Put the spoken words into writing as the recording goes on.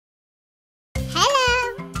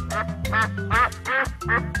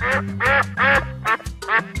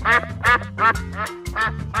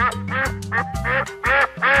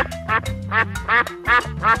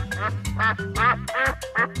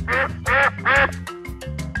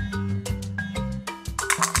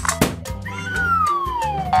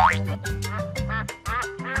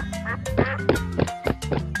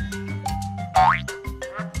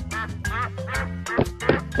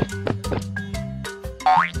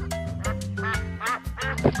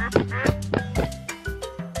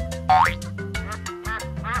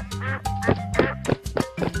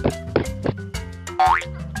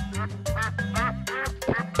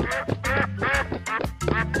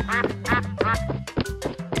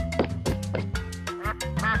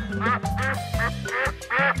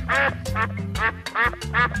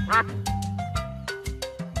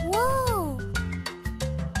Whoa!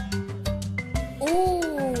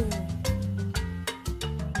 Oh!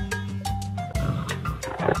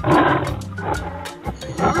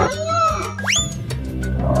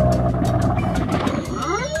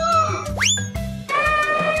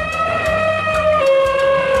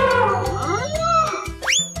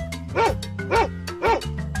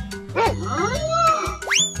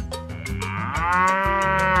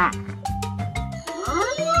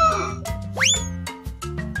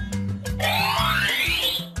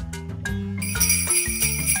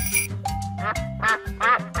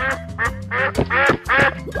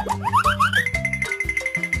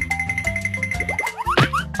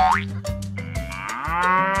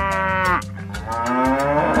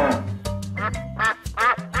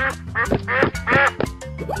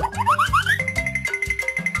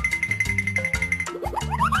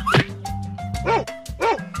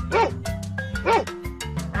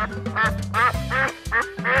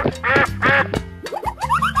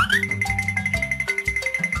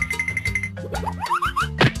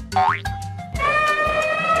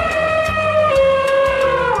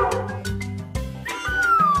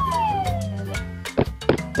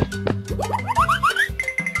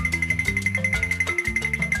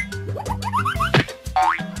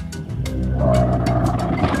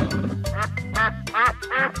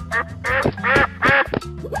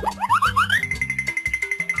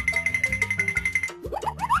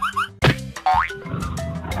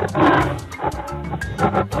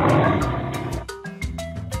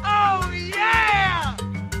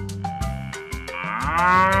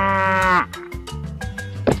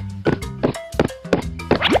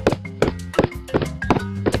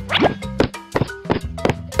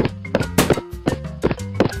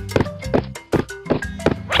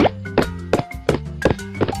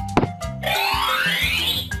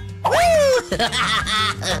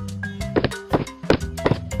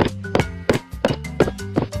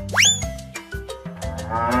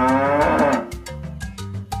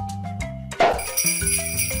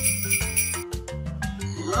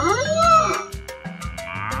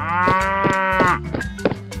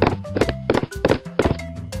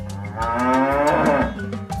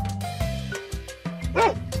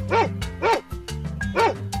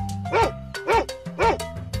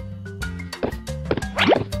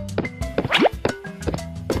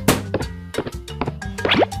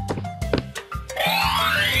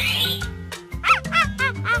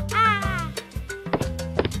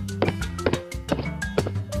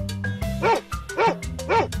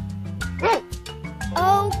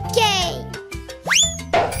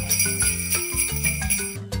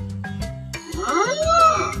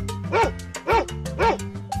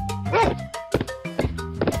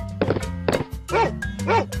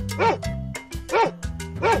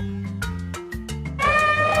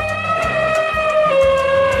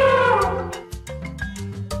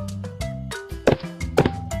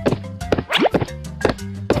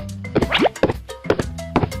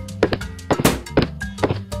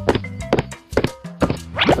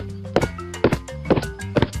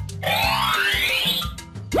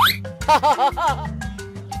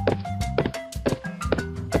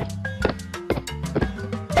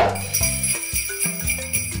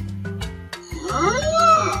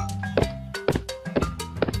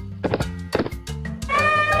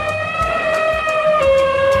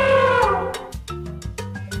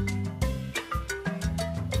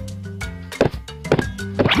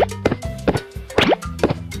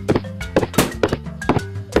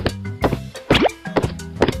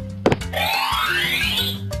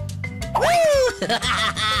 Woo!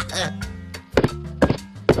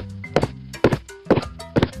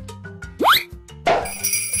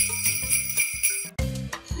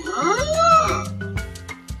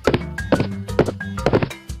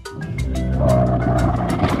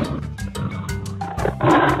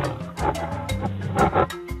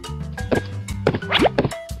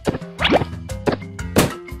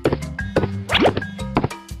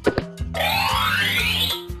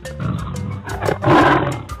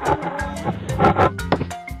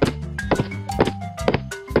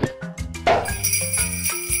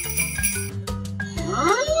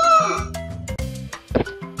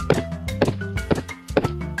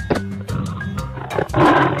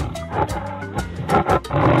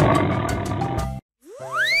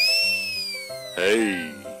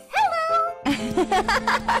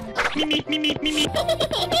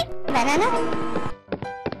 Banana.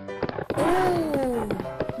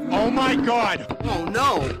 Oh my God! Oh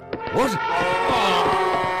no! What?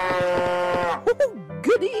 Oh,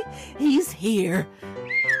 goody! He's here.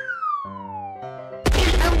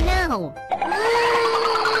 Oh no!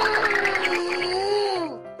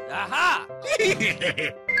 Aha!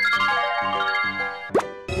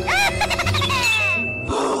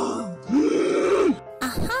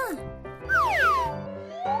 Uh-huh.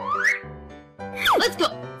 Let's go.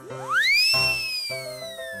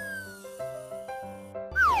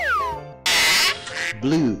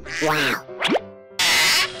 Blue. Wow.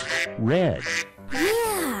 Red.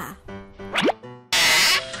 Yeah.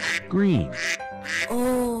 Green.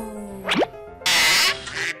 Oh.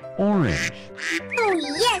 Orange. Oh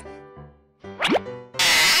yes.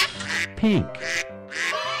 Pink.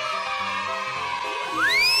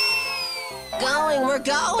 We're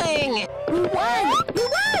going! We won! We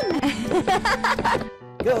won!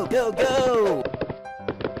 Go, go, go!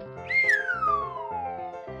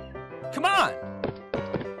 Come on!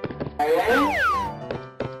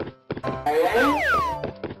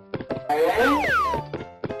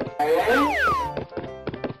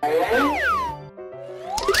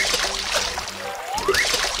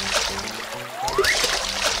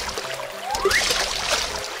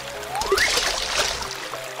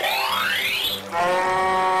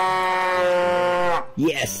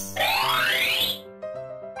 Yes!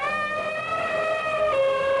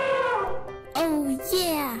 Oh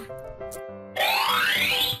yeah!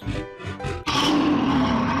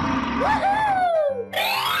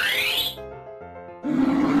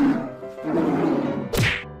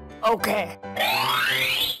 Okay.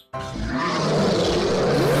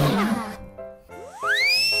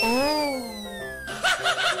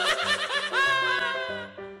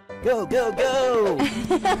 Go, go, go!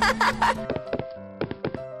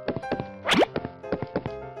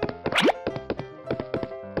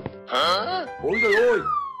 Ôi trời ơi!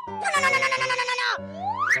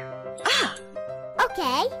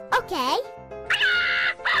 Okay, okay.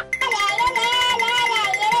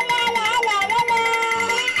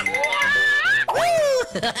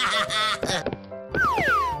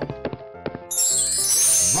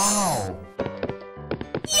 Wow!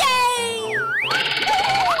 Yay!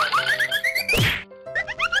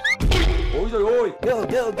 Ôi trời ơi! Go,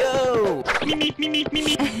 go, go!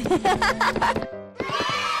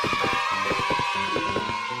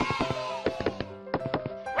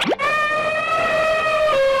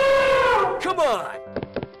 Come on!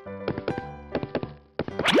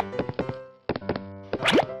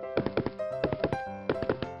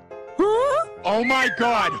 Oh my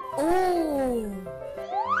God! Oh.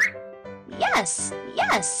 Yes,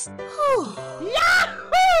 yes.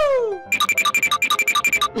 Yahoo!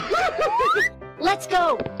 Let's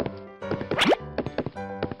go.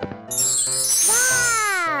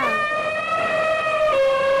 Wow!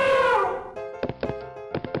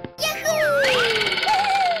 Yahoo!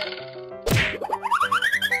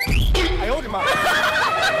 Ai ôi mà!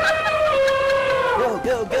 Go,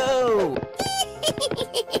 go, go!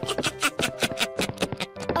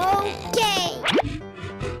 Okay.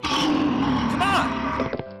 Come on!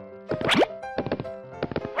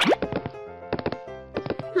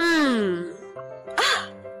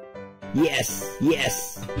 Yes,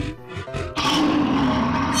 yes!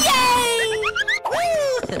 Yay!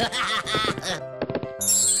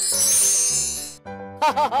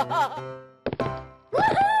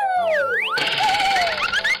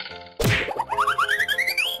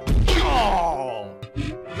 Oh!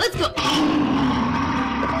 Let's go.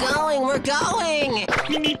 We're going!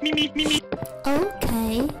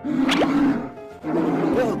 Okay.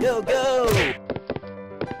 Go, go, go!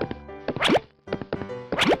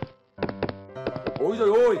 Ôi trời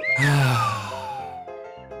ơi!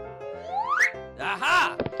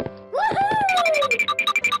 Aha!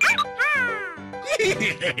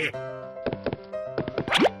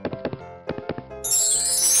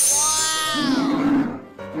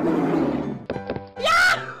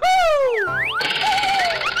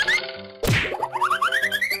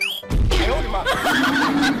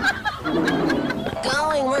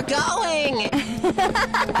 We're going!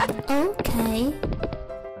 Okay.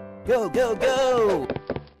 Go, go, go!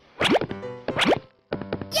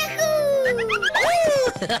 Yahoo!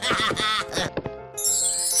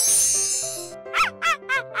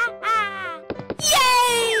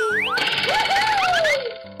 Yay!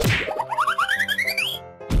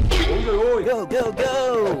 Ôi trời ơi! Go, go, go!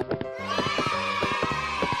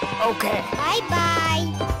 Okay. Bye bye.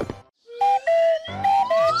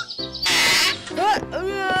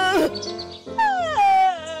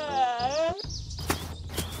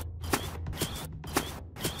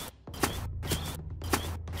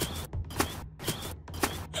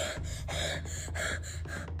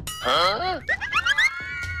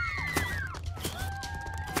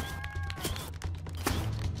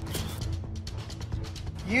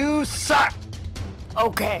 You suck!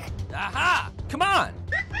 Okay. Aha! Come on!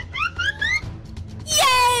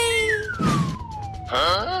 Yay!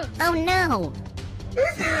 Huh? Oh no!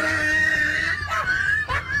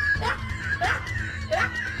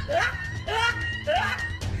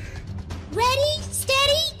 Ready,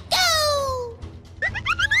 steady, go!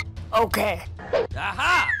 Okay.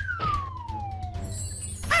 Aha!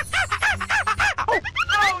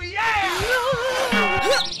 Oh yeah!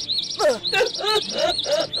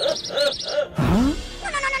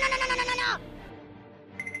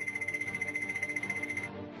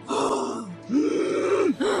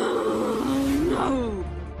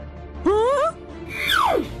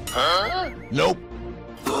 Huh? Nope.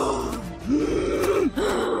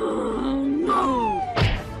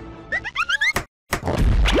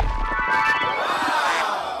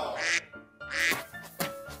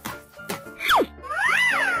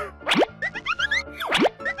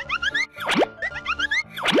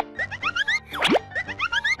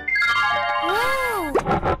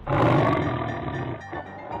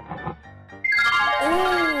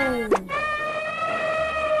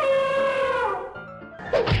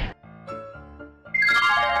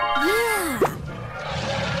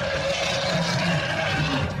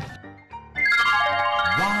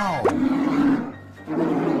 Wow.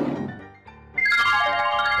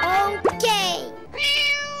 Okay.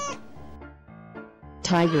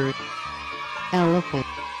 Tiger, elephant,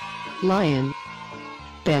 lion,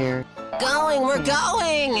 bear. Going, we're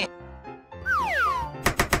going!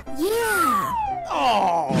 Yeah.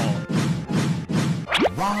 Oh!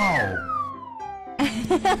 Wow.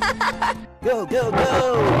 Go, go, go!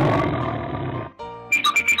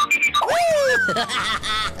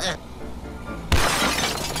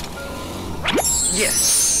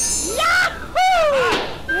 Yes! Wow.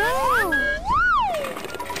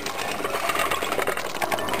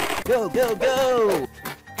 Go, go, go!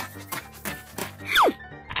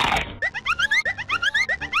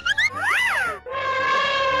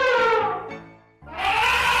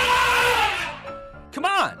 Come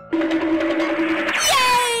on! Yay!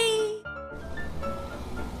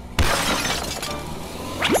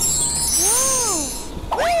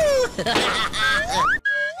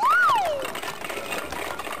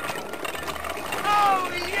 Oh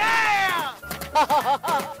yeah!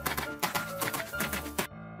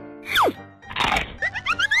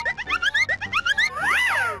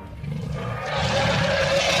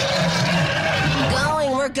 Going,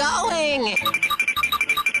 we're going!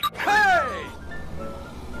 Hey!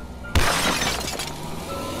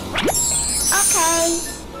 Okay.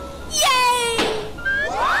 Yay!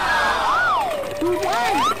 We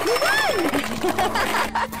won! We won!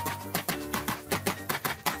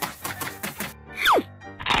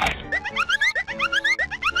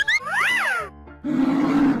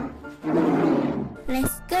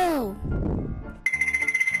 Let's go.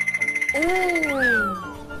 Ooh.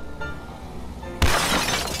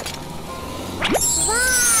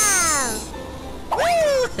 Wow! Oh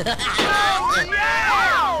yeah!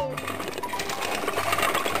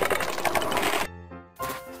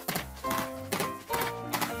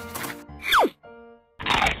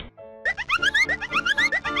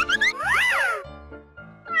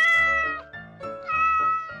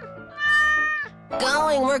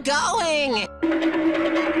 Going, we're going!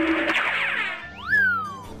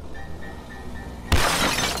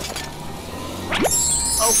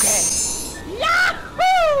 Okay.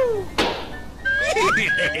 Yahoo!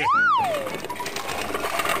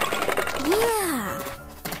 Yeah.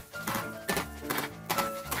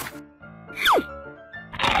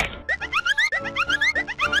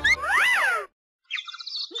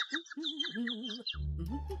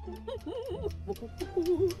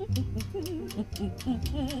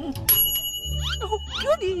 Oh,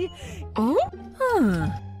 goody! Oh? Huh.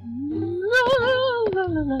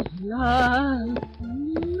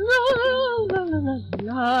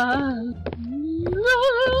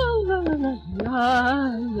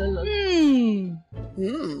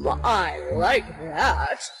 I like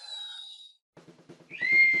that.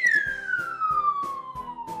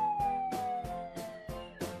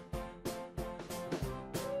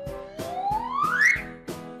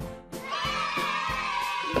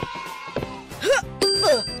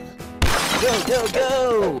 Go, go,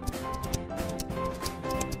 go!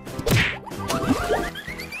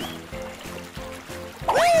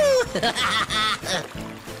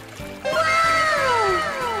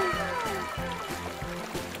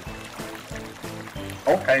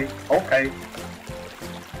 Okay, okay.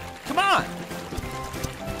 Come on!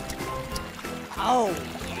 Oh,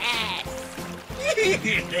 yes.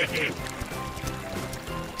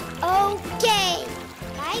 Okay.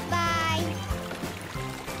 Bye-bye.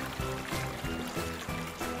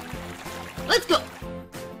 Let's go.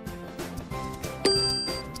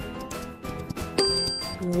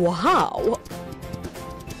 Wow.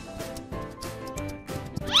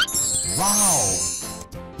 Wow.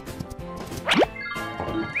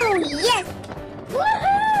 Oh, yes!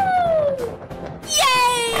 Woohoo!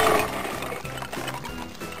 Yay!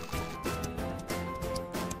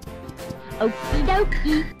 Okie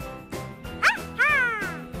dokie.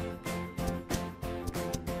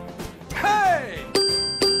 Hey!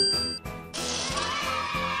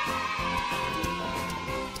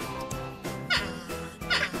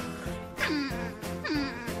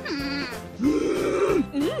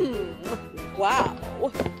 Wow.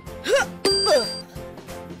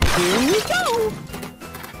 Here we go.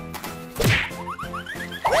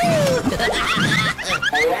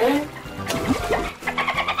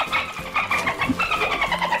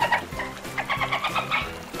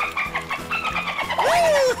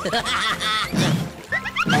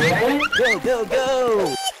 Go, go,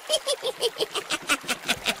 go!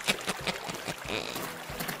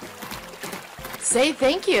 Say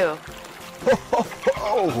thank you.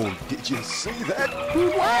 Oh, did you see that? We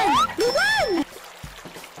won! We won!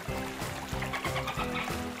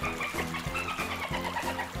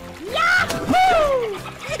 Yahoo!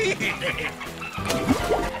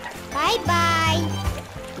 Bye-bye.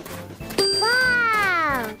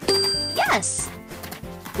 Wow! Yes!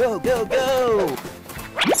 Go, go, go!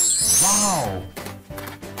 Wow.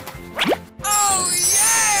 Oh,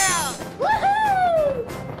 yeah! Woohoo!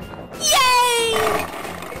 Yay!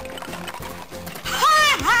 Ha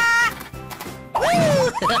ha!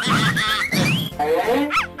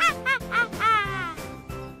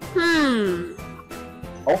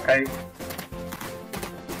 Okay.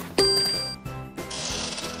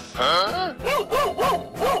 Huh?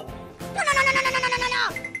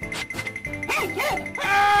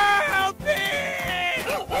 Help me!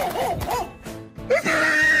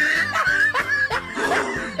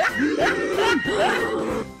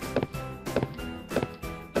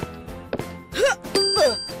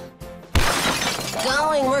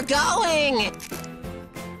 Going, we're going!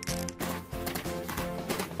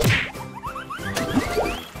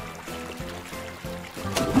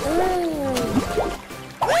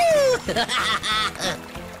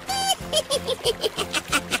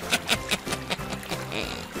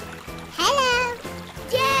 Hello.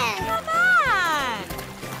 Yes. Come on.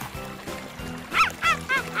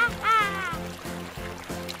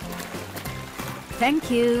 Thank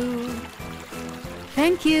you.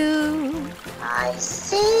 Thank you. I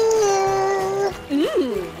see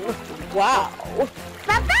you. Wow.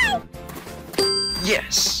 Bye-bye.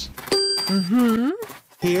 Yes.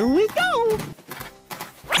 Here we go.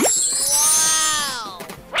 Wow.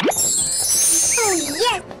 Oh,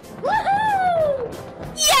 yes. Woohoo!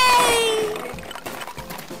 Yay!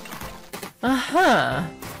 Uh-huh.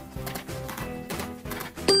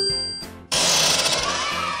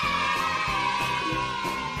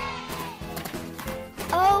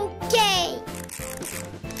 Okay.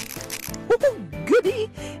 Oh, goody.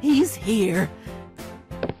 He's here.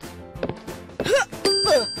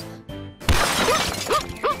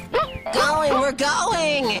 Going, we're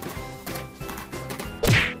going!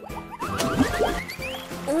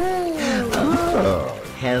 Oh,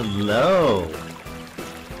 hello.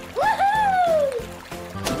 Woohoo!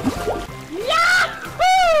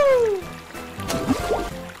 Yahoo!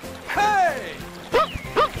 Hey!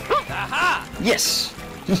 Aha! Yes.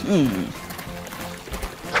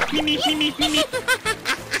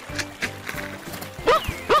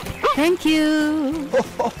 Thank you.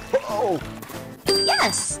 Oh,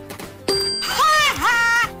 Yes. Ha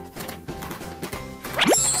ha!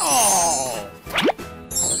 Oh!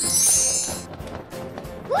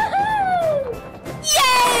 Woohoo!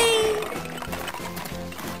 Yay!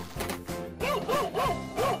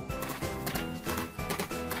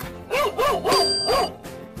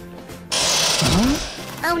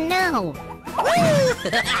 Oh no!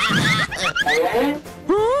 Oh,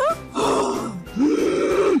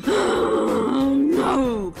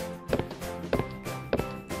 no.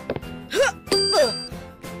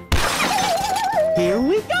 Here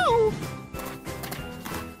we go.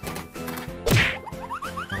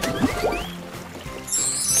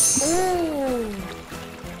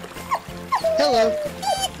 hello.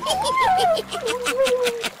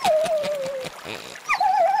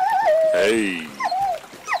 Hey!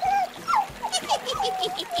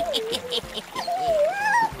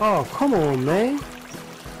 Oh, come on, man.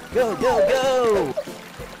 Go, go, go!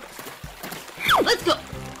 Let's go.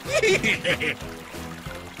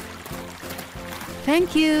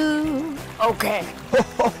 Thank you. Okay.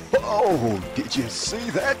 Oh, did you see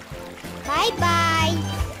that? Bye-bye.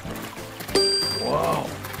 Whoa.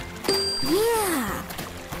 Yeah.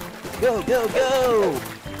 Go, go, go!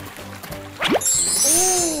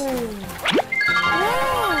 Ooh.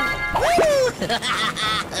 Woo.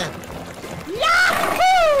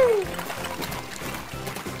 Yahoo!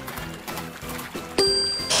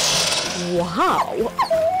 Wow.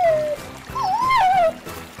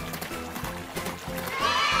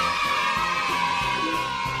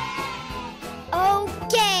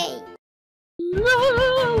 Okay. La, la,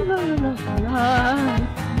 la, la, la,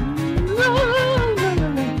 la,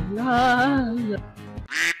 la, la.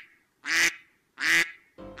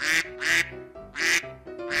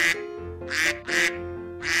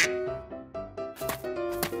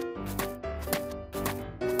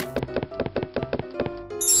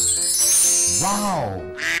 Wow.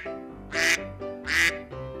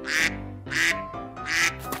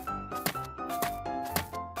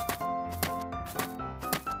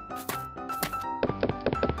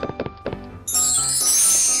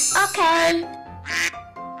 Okay.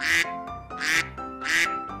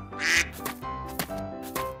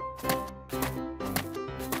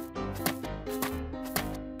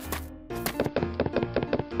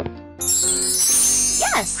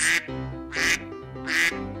 Yes.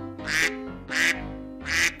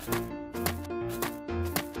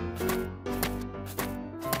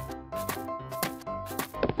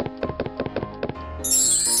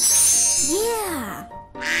 Yeah.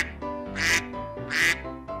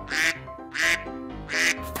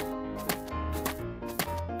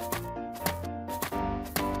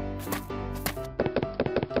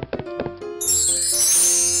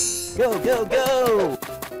 Go, go, go!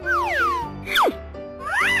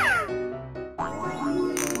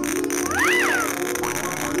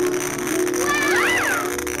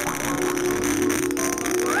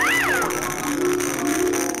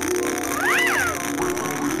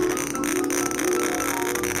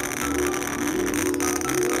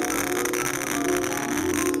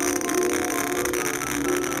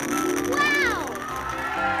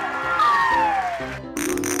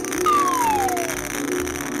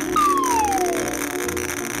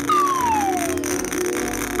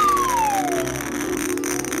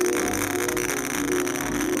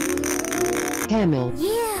 Camel,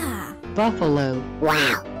 Yeah. buffalo,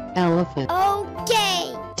 Wow. elephant,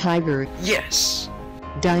 Okay. tiger, Yes.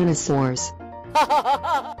 dinosaurs.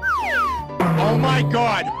 Oh my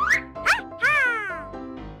god!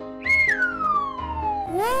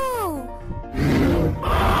 Whoa.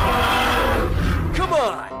 Come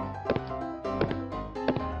on.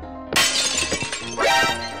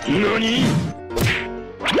 NANI?!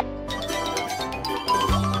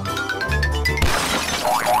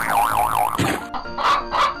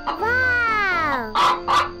 Wow.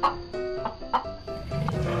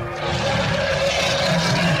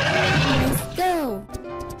 Let's go.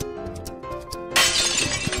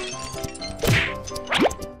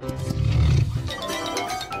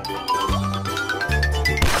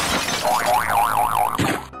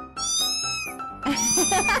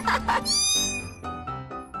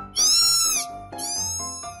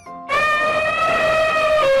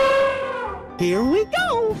 Here we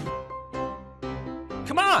go.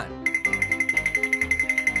 Come on!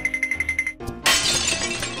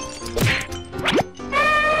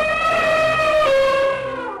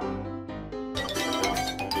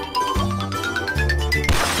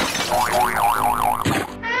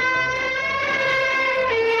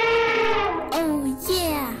 Oh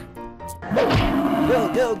yeah.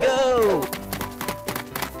 Go, go, go!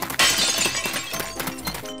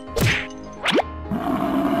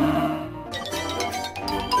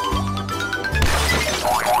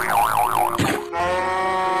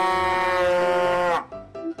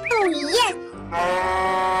 Oh yes.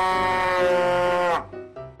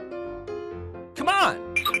 Come on!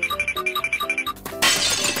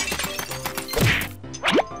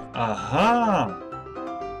 Aha!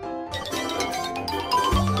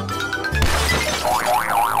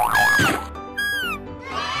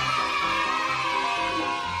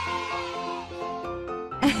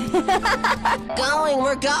 Going,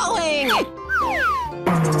 we're going!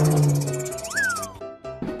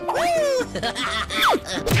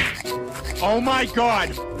 Oh my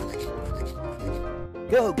god!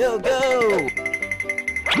 Go, go, go!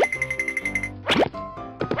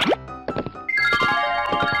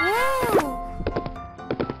 Whoa.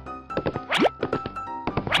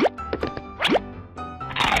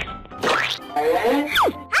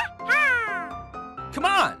 Come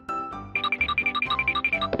on!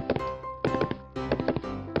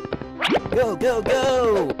 Go, go,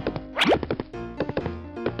 go!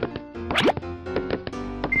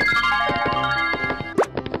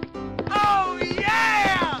 Oh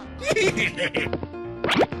yeah!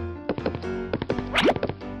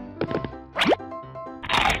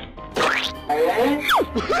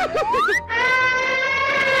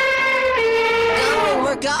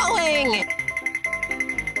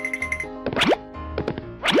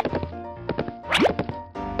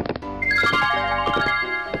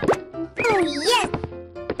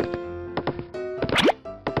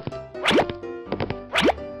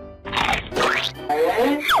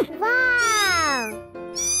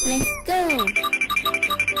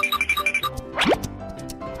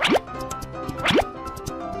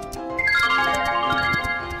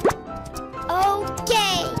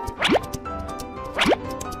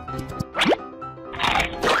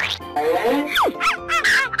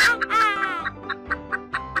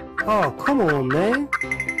 come on, man.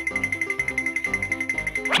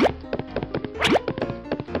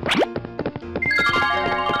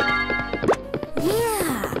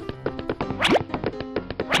 Yeah.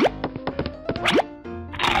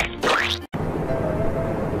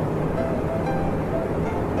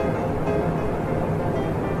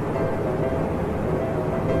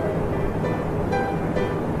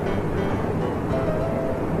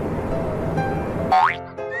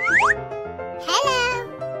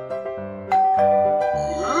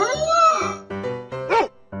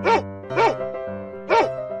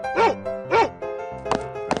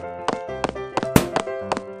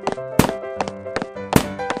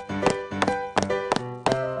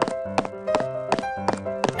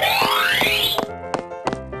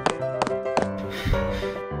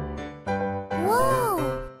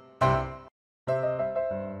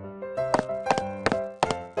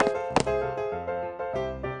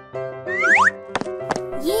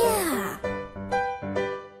 Yeah.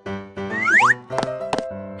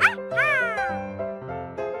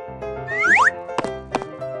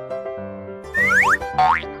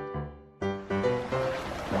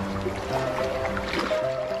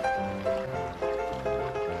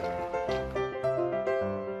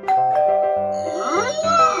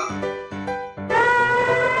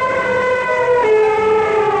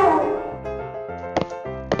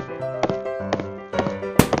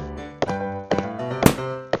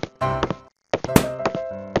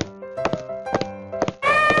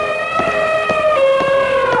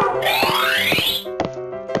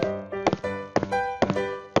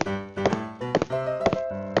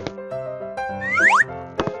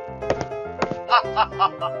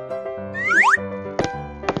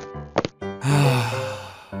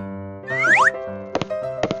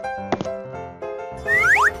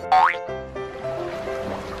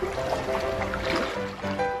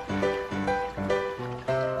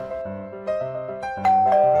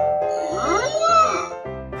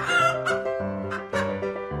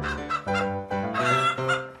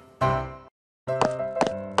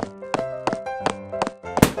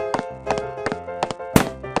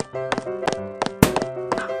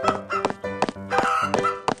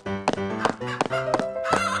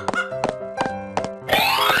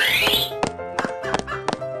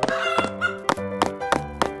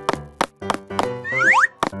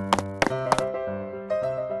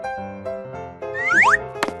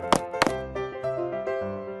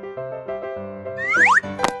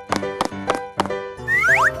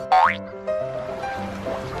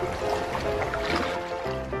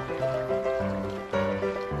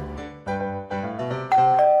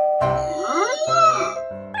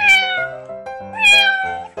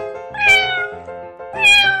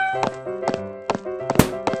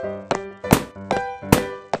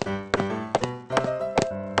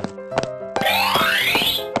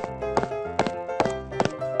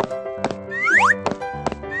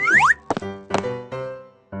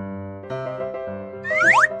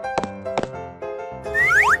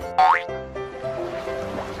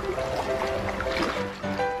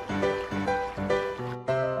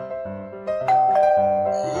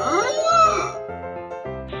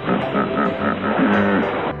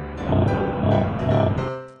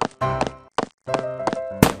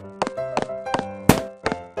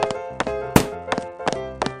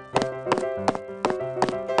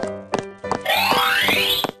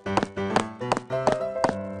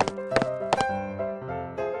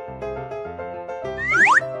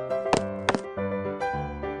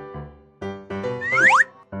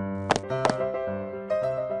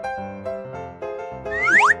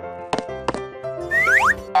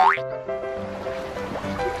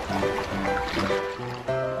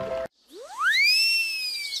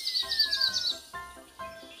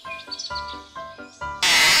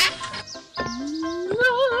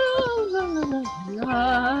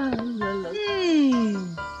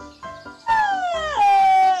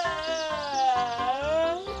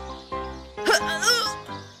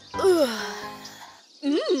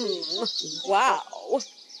 Wow.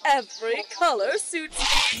 Every color suits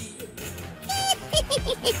me.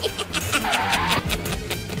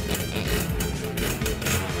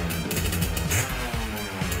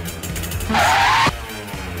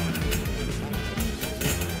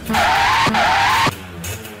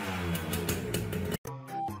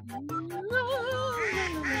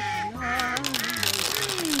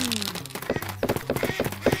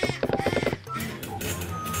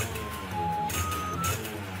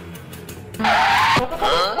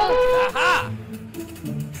 Aha!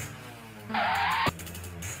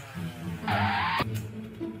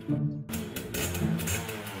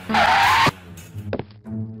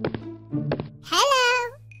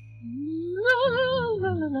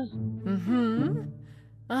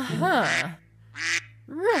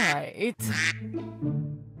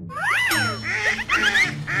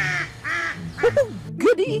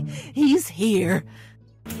 Goody, he's here.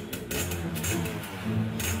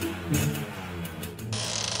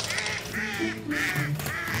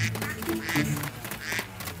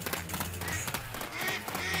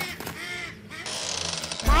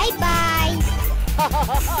 Bye-bye.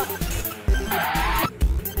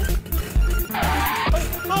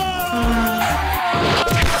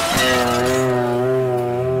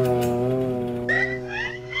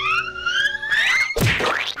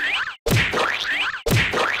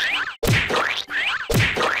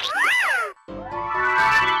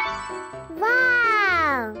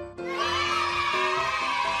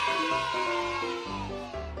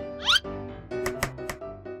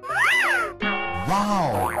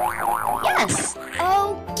 Wow. Wow. Yes.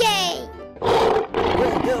 Okay. Go,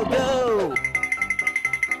 go, go!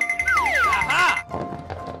 Aha!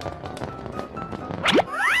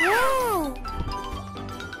 Whoa.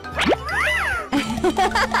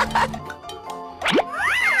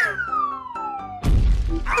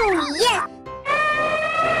 Oh, yes.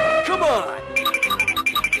 Come on!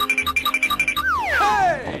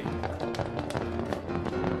 Hey!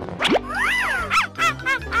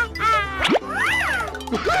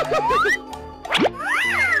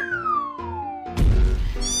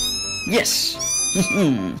 Yes!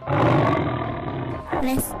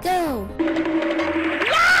 Let's go.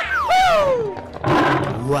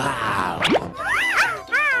 Wow!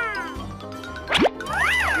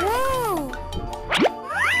 Whoa.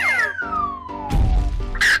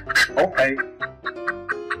 Okay.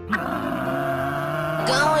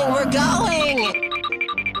 Going, we're going!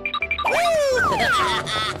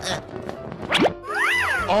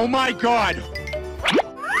 Oh my god!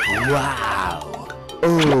 Wow!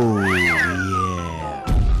 Oh, yeah!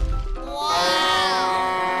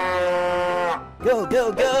 Go,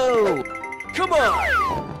 go, go! Come on!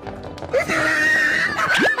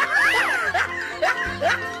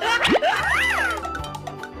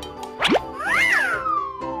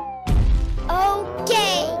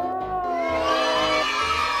 Okay.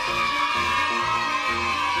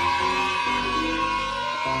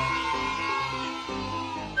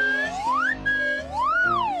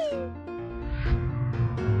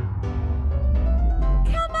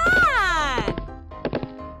 Come on!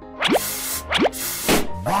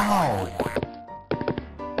 Wow.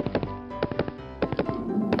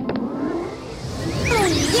 Oh,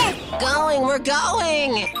 yes. Going, we're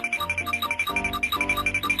going!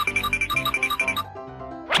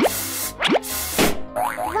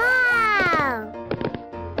 Wow.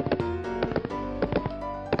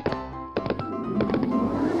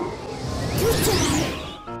 Good job.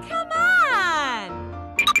 Come on!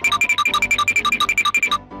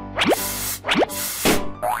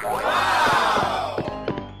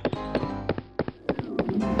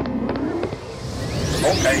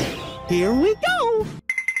 Okay. Here we go.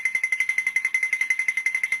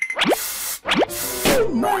 Oh,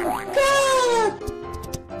 my God.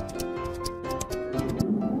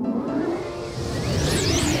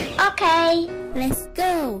 Okay. Let's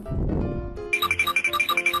go.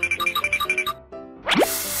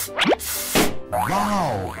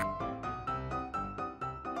 Wow.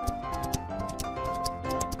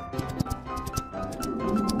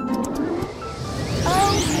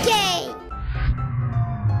 Okay.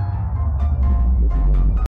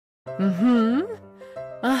 Mm-hmm.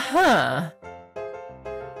 Uh-huh.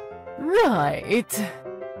 Right.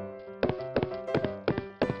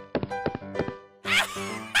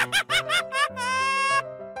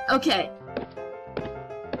 Okay.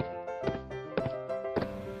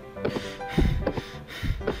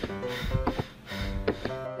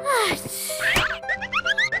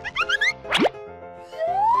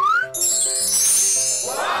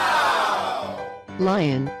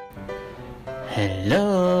 Lion.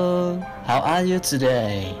 Hello! How are you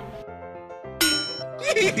today?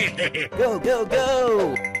 Go, go,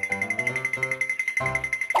 go!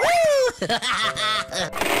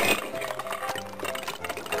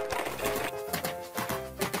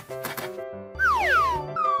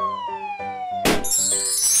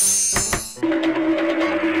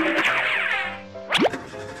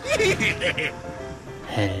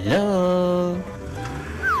 Hello!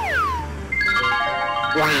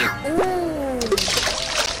 Ooh.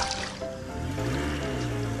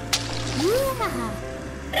 Yeah.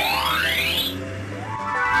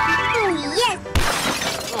 Oh, yes.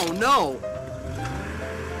 Oh no!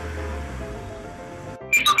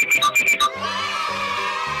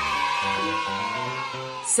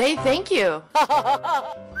 Say thank you.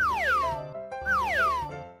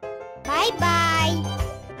 Bye-bye.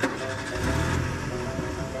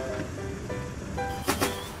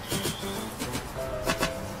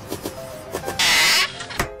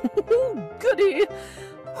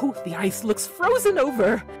 Oh, the ice looks frozen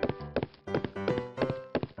over.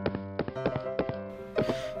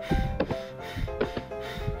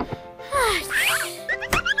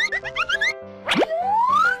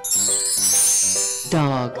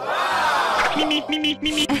 Dog.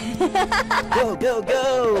 Go, go,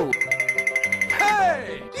 go!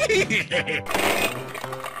 Hey!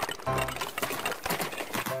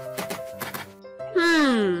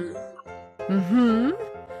 Mm-hmm.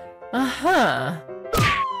 Uh-huh.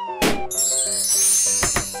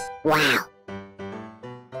 Wow.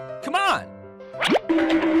 Come on!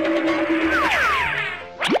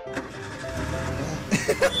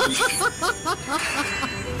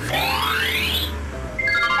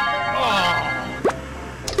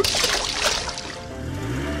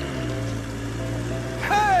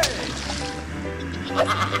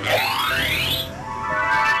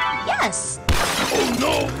 Yes. Oh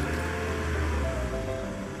no!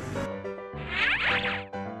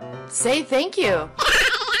 Say thank you.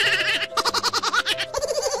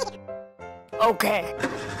 Okay.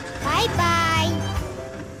 Bye-bye.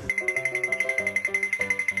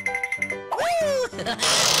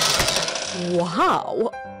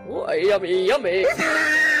 Wow. Oh, yummy, yummy.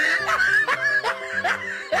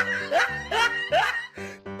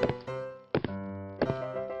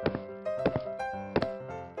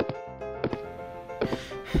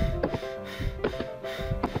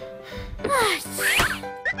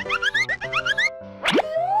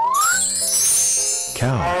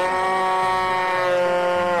 Cow.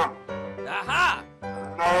 Aha!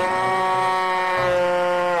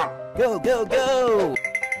 Go, go, go!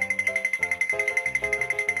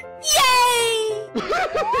 Yay!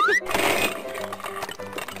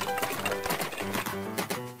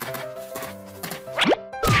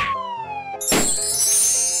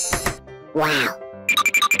 Wow.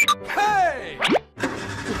 Hey!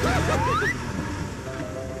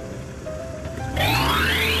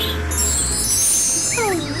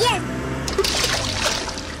 Oh, yes.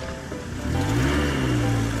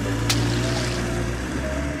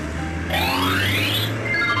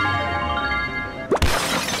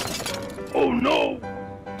 Oh no!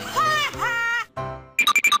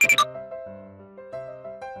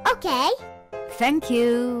 Okay. Thank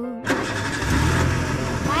you.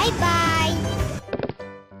 Bye-bye.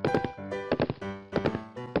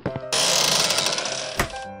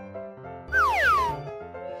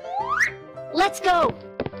 Let's go.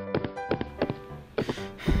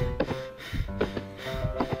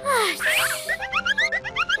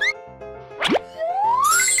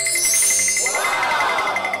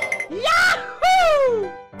 Yahoo!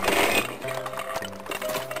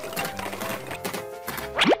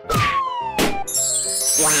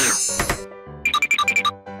 Wow.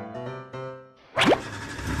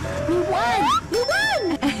 We won! We won!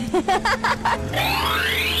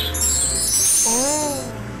 Oh.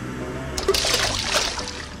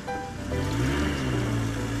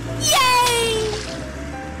 Yay!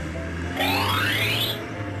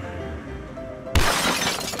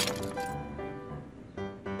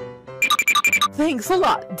 Thanks a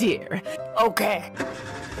lot, dear. Okay.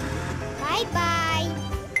 Bye-bye.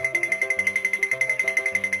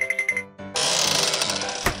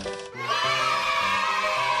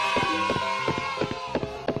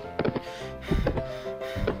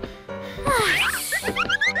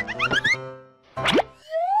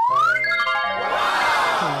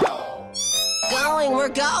 Going, we're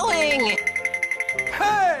going!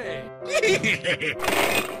 Hey!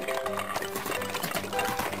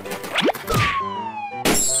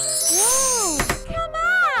 Whoa! Come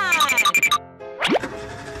on!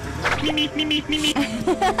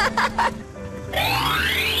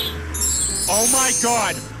 Oh my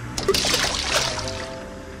god!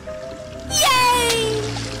 Yay!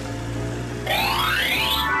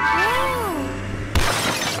 Wow.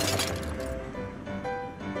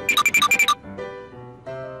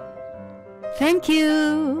 Thank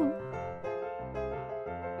you.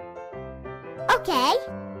 Okay.